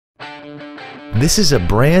This is a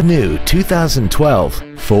brand new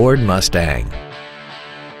 2012 Ford Mustang.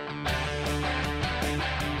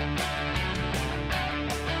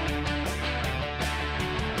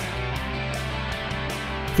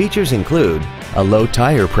 Features include a low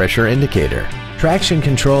tire pressure indicator, traction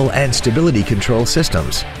control and stability control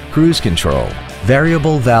systems, cruise control,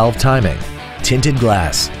 variable valve timing, tinted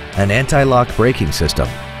glass, an anti-lock braking system,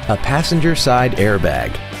 a passenger side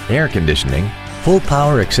airbag, air conditioning, full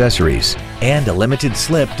power accessories, and a limited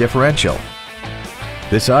slip differential.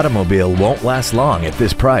 This automobile won't last long at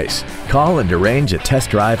this price. Call and arrange a test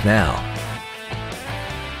drive now.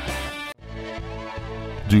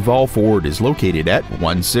 Duval Ford is located at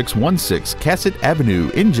 1616 Cassat Avenue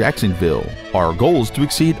in Jacksonville. Our goal is to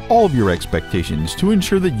exceed all of your expectations to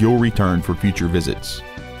ensure that you'll return for future visits.